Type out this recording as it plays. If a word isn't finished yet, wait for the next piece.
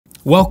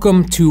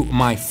Welcome to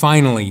my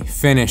finally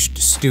finished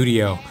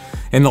studio.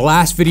 In the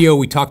last video,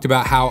 we talked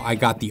about how I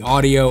got the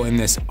audio in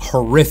this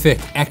horrific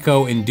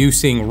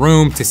echo-inducing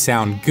room to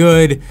sound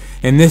good.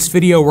 In this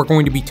video, we're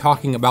going to be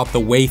talking about the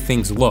way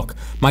things look.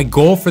 My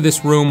goal for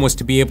this room was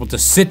to be able to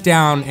sit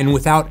down and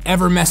without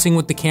ever messing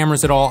with the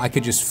cameras at all, I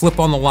could just flip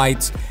on the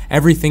lights,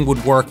 everything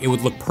would work, it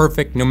would look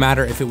perfect no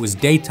matter if it was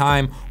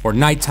daytime or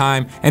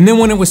nighttime. And then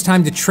when it was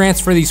time to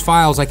transfer these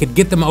files, I could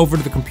get them over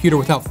to the computer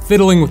without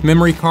fiddling with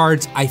memory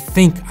cards. I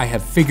think I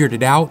have figured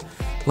it out.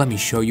 Let me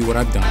show you what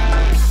I've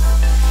done.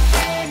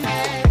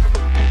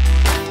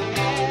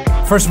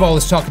 First of all,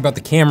 let's talk about the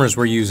cameras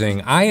we're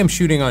using. I am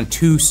shooting on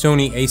two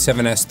Sony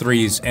a7S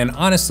IIIs, and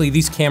honestly,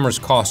 these cameras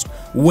cost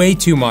way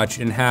too much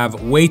and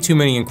have way too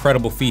many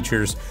incredible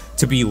features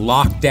to be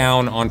locked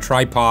down on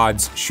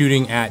tripods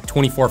shooting at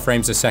 24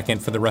 frames a second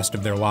for the rest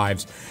of their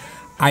lives.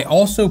 I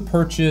also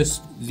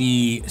purchased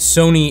the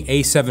Sony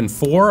a7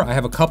 IV. I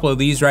have a couple of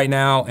these right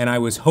now, and I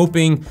was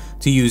hoping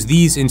to use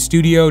these in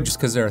studio just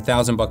because they're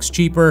 $1,000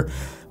 cheaper.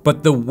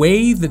 But the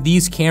way that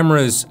these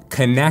cameras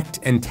connect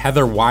and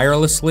tether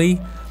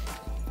wirelessly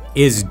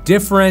is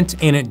different,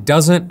 and it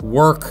doesn't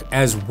work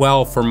as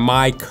well for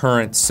my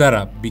current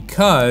setup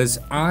because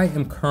I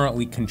am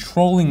currently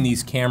controlling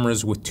these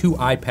cameras with two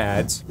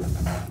iPads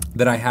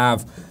that I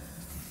have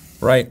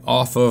right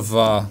off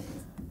of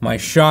my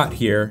shot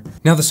here.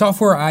 Now, the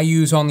software I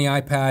use on the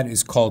iPad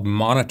is called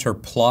Monitor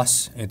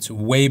Plus. It's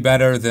way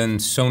better than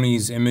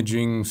Sony's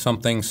imaging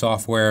something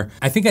software.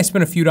 I think I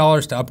spent a few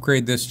dollars to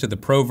upgrade this to the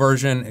Pro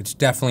version. It's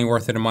definitely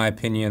worth it in my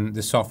opinion.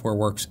 This software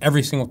works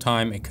every single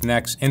time. It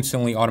connects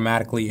instantly,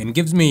 automatically, and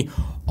gives me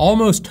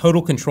almost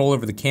total control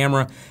over the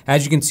camera.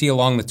 As you can see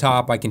along the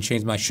top, I can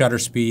change my shutter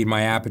speed,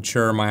 my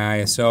aperture, my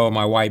ISO,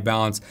 my white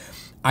balance.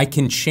 I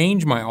can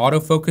change my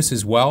autofocus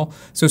as well.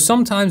 So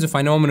sometimes if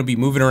I know I'm gonna be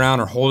moving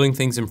around or holding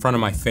things in front of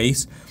my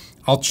face,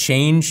 I'll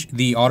change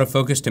the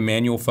autofocus to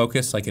manual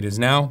focus like it is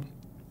now.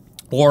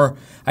 Or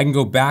I can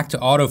go back to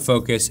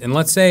autofocus, and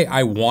let's say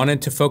I wanted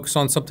to focus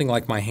on something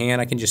like my hand,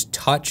 I can just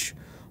touch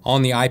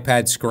on the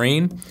iPad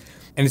screen,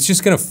 and it's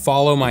just gonna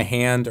follow my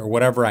hand or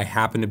whatever I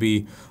happen to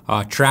be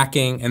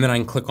tracking, and then I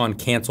can click on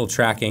cancel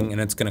tracking,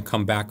 and it's gonna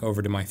come back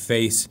over to my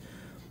face.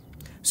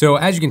 So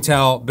as you can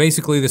tell,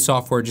 basically the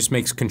software just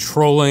makes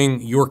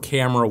controlling your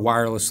camera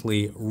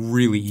wirelessly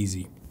really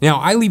easy. Now,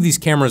 I leave these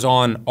cameras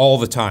on all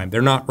the time.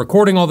 They're not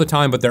recording all the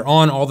time, but they're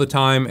on all the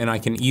time, and I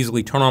can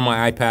easily turn on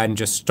my iPad and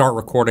just start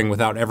recording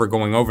without ever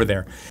going over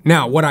there.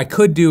 Now, what I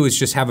could do is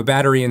just have a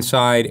battery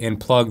inside and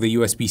plug the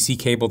USB-C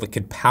cable that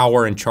could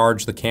power and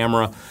charge the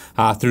camera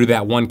through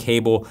that one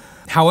cable.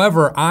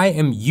 However, I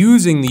am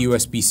using the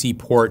USB-C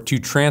port to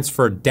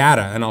transfer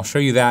data, and I'll show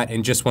you that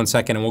in just one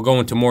second, and we'll go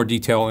into more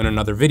detail in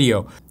another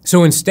video.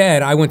 So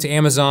instead, I went to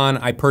Amazon,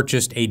 I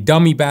purchased a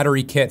dummy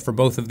battery kit for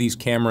both of these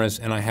cameras,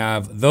 and I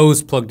have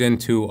those plugged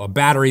into a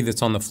battery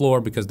that's on the floor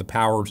because the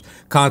power's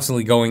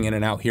constantly going in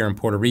and out here in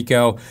Puerto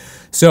Rico.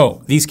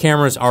 So these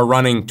cameras are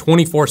running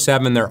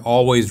 24/7, they're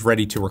always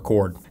ready to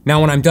record. Now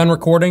when I'm done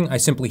recording, I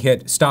simply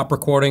hit stop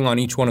recording on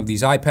each one of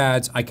these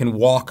iPads. I can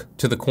walk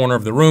to the corner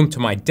of the room to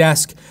my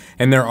desk,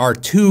 and there are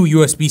two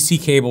USB-C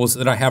cables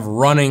that I have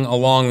running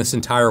along this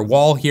entire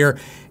wall here,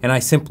 and I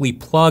simply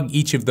plug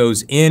each of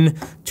those in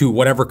to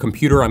whatever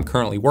computer I'm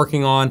currently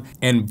working on,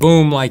 and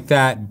boom, like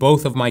that,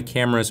 both of my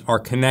cameras are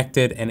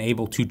connected and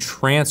able to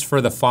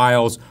transfer the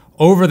files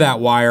over that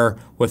wire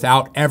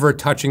without ever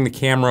touching the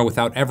camera,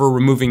 without ever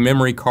removing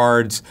memory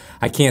cards.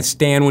 I can't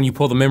stand when you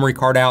pull the memory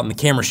card out and the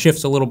camera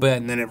shifts a little bit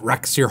and then it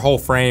wrecks your whole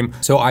frame.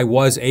 So I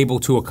was able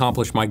to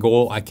accomplish my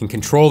goal. I can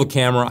control the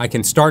camera, I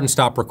can start and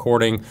stop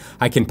recording,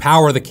 I can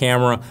power the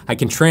camera, I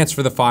can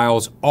transfer the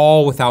files,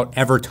 all without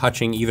ever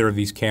touching either of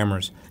these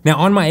cameras. Now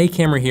on my A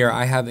camera here,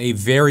 I have a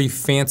very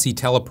fancy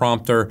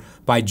teleprompter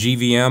by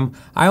GVM.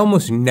 I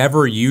almost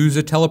never use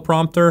a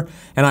teleprompter,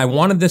 and I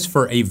wanted this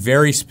for a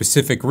very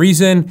specific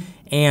reason.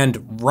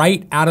 And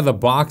right out of the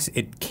box,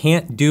 it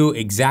can't do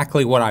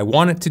exactly what I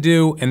want it to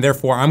do, and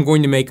therefore I'm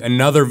going to make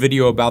another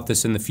video about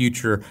this in the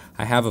future.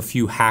 I have a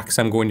few hacks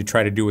I'm going to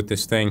try to do with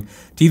this thing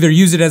to either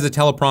use it as a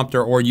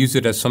teleprompter or use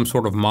it as some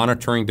sort of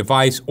monitoring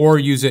device or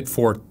use it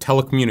for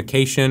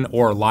telecommunication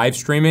or live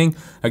streaming.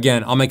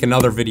 Again, I'll make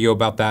another video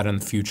about that in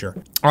the future.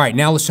 All right,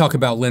 now let's talk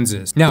about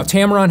lenses. Now,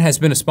 Tamron has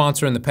been a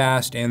sponsor in the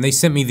past, and they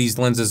sent me these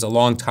lenses a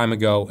long time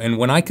ago, and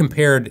when I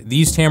compared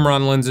these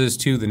Tamron lenses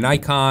to the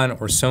Nikon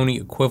or Sony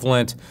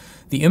equivalent,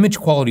 the image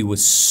quality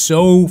was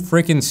so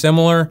freaking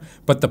similar,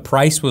 but the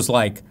price was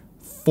like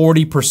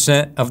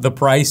 40% of the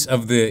price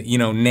of the,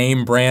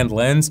 name brand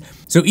lens.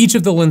 So each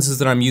of the lenses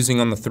that I'm using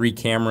on the three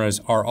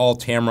cameras are all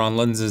Tamron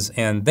lenses,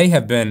 and they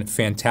have been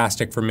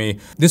fantastic for me.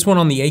 This one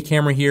on the A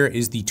camera here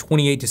is the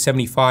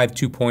 28-75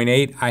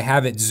 2.8. I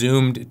have it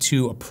zoomed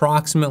to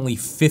approximately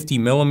 50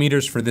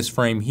 millimeters for this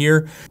frame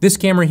here. This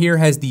camera here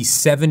has the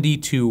 70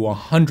 to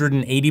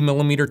 180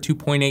 millimeter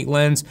 2.8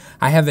 lens.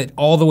 I have it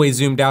all the way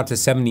zoomed out to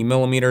 70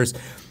 millimeters.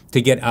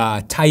 to get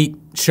a tight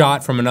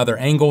shot from another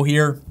angle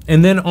here.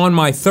 And then on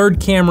my third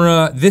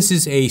camera, this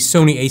is a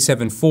Sony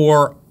a7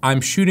 IV. I'm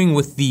shooting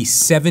with the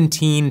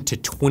 17 to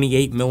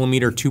 28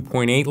 millimeter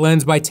 2.8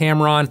 lens by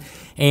Tamron,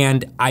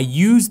 and I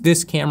use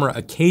this camera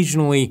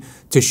occasionally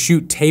to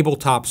shoot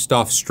tabletop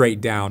stuff straight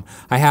down.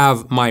 I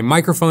have my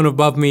microphone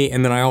above me,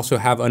 and then I also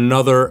have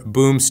another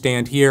boom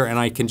stand here, and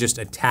I can just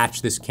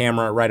attach this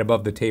camera right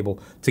above the table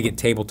to get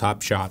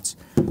tabletop shots.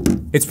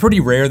 It's pretty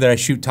rare that I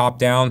shoot top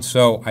down,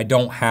 so I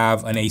don't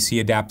have an AC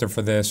adapter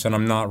for this, and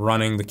I'm not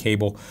running the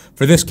cable.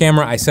 For this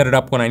camera, I set it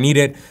up when I need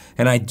it,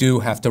 and I do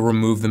have to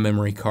remove the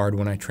memory card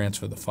when I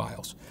transfer the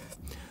files.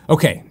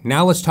 Okay,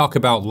 now let's talk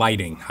about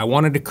lighting. I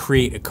wanted to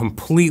create a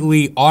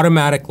completely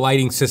automatic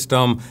lighting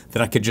system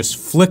that I could just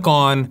flick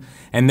on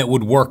and that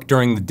would work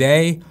during the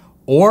day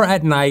or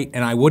at night,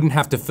 and I wouldn't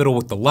have to fiddle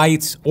with the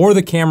lights or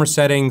the camera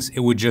settings. It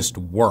would just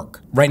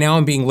work. Right now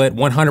I'm being lit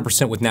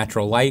 100% with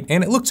natural light,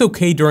 and it looks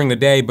okay during the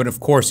day, but of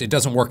course it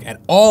doesn't work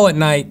at all at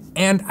night,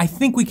 and I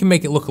think we can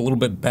make it look a little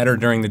bit better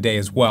during the day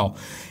as well.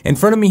 In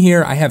front of me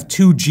here, I have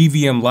two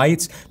GVM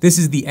lights. This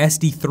is the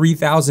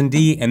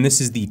SD3000D, and this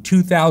is the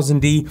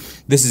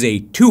 2000D. This is a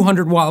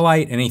 200 watt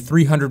light and a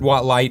 300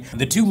 watt light.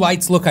 The two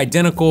lights look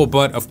identical,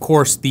 but of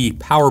course the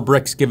power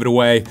bricks give it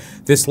away.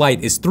 This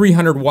light is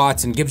 300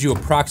 watts and gives you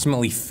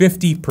approximately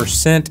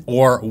 50%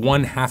 or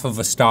 1/2 of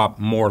a stop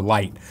more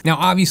light. Now,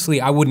 obviously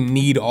I wouldn't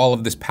need all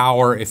of this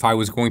power if I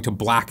was going to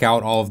black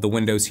out all of the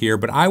windows here,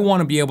 but I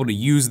want to be able to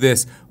use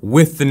this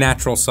with the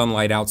natural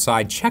sunlight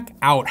outside. Check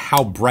out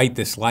how bright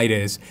this light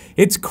is.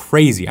 It's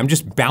crazy. I'm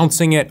just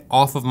bouncing it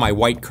off of my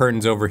white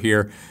curtains over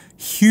here.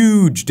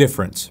 Huge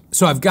difference.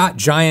 So I've got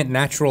giant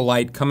natural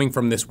light coming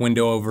from this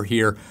window over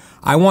here.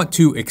 I want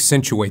to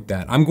accentuate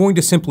that. I'm going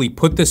to simply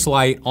put this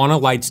light on a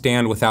light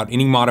stand without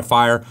any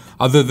modifier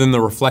other than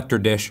the reflector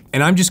dish,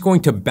 and I'm just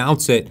going to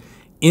bounce it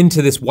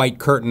into this white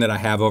curtain that I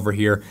have over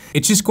here.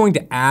 It's just going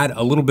to add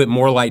a little bit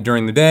more light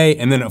during the day,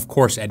 and then of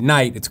course at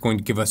night, it's going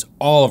to give us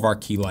all of our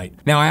key light.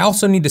 Now I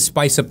also need to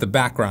spice up the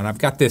background. I've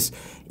got this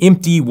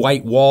empty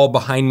white wall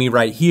behind me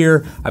right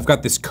here. I've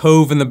got this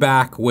cove in the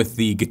back with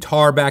the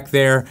guitar back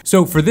there.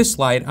 So for this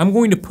light, I'm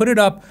going to put it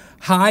up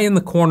high in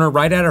the corner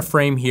right at a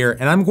frame here,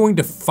 and I'm going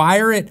to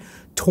fire it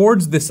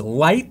towards this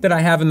light that I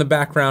have in the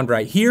background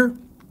right here.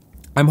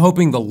 I'm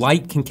hoping the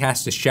light can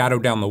cast a shadow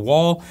down the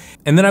wall.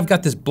 And then I've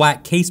got this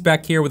black case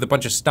back here with a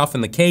bunch of stuff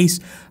in the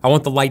case. I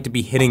want the light to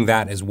be hitting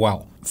that as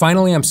well.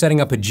 Finally, I'm setting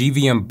up a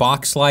GVM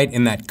box light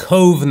in that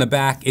cove in the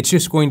back. It's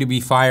just going to be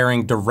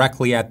firing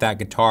directly at that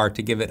guitar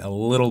to give it a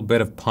little bit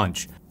of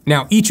punch.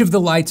 Now, each of the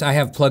lights I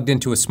have plugged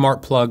into a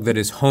smart plug that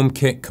is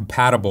HomeKit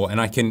compatible, and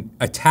I can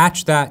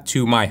attach that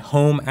to my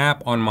home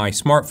app on my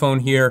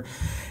smartphone here.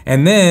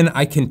 And then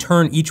I can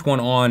turn each one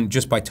on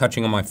just by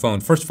touching on my phone.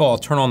 First of all, I'll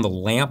turn on the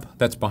lamp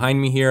that's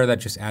behind me here. That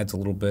just adds a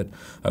little bit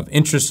of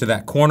interest to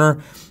that corner.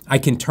 I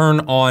can turn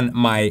on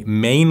my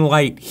main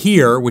light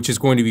here, which is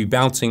going to be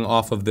bouncing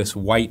off of this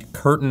white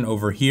curtain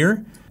over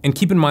here. And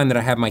keep in mind that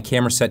I have my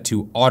camera set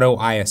to auto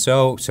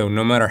ISO, so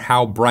no matter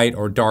how bright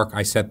or dark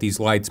I set these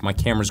lights, my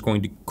camera's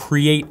going to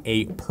create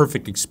a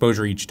perfect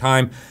exposure each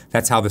time.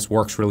 That's how this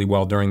works really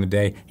well during the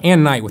day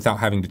and night without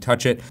having to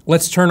touch it.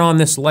 Let's turn on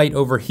this light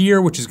over here,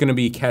 which is gonna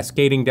be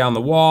cascading down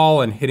the wall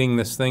and hitting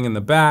this thing in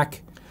the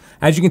back.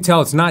 As you can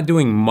tell, it's not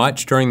doing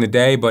much during the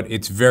day, but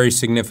it's very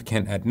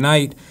significant at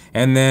night.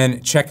 And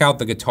then check out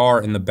the guitar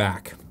in the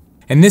back.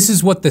 And this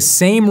is what the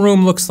same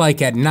room looks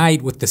like at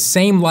night with the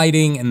same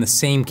lighting and the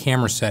same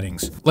camera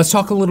settings. Let's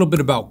talk a little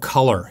bit about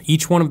color.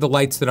 Each one of the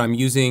lights that I'm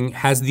using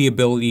has the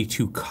ability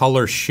to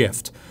color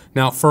shift.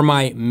 Now for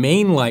my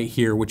main light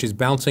here, which is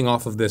bouncing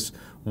off of this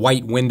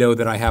white window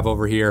that I have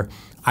over here,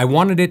 I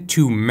wanted it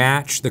to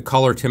match the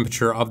color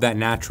temperature of that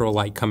natural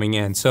light coming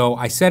in. So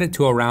I set it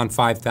to around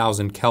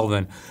 5,000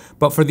 Kelvin.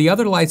 But for the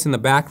other lights in the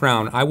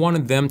background, I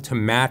wanted them to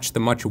match the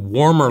much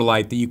warmer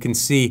light that you can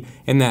see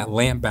in that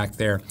lamp back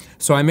there.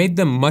 So I made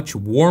them much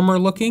warmer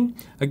looking.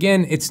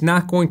 Again, it's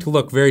not going to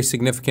look very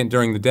significant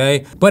during the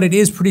day, but it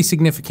is pretty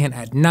significant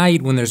at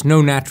night when there's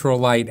no natural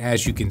light,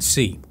 as you can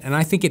see. And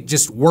I think it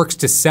just works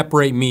to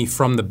separate me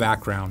from the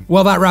background.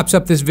 Well, that wraps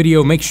up this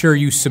video. Make sure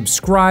you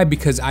subscribe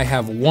because I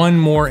have one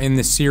more in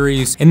this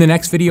series. In the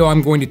next video,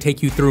 I'm going to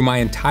take you through my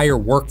entire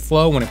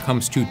workflow when it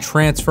comes to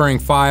transferring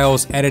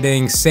files,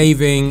 editing,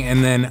 saving,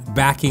 and then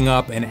backing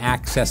up and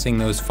accessing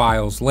those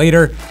files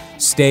later.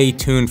 Stay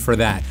tuned for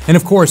that. And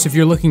of course, if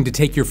you're looking to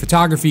take your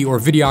photography or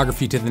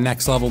videography to the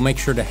next level, make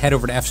sure to head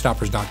over to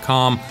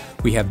fstoppers.com.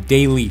 We have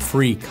daily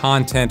free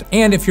content.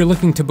 And if you're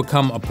looking to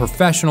become a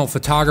professional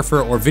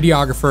photographer or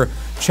videographer,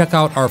 check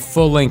out our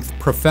full-length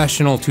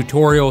professional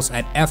tutorials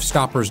at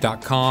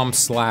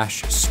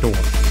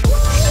fstoppers.com/store.